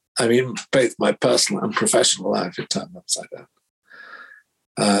down. I mean, both my personal and professional life, it turned upside down.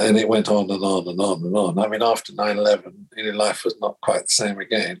 And it went on and on and on and on. I mean, after 9/11, life was not quite the same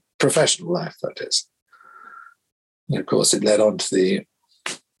again. Professional life, that is. And of course, it led on to the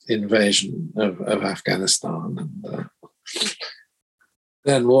invasion of Afghanistan and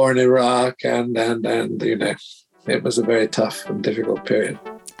then war in Iraq and it was a very tough and difficult period.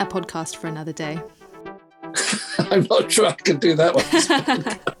 A podcast for another day. I'm not sure I can do that one.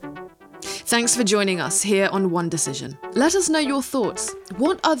 Thanks for joining us here on One Decision. Let us know your thoughts.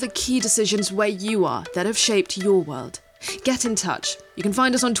 What are the key decisions where you are that have shaped your world? Get in touch. You can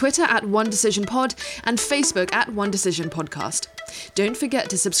find us on Twitter at One Decision Pod and Facebook at One Decision Podcast. Don't forget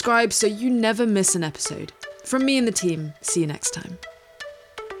to subscribe so you never miss an episode. From me and the team, see you next time.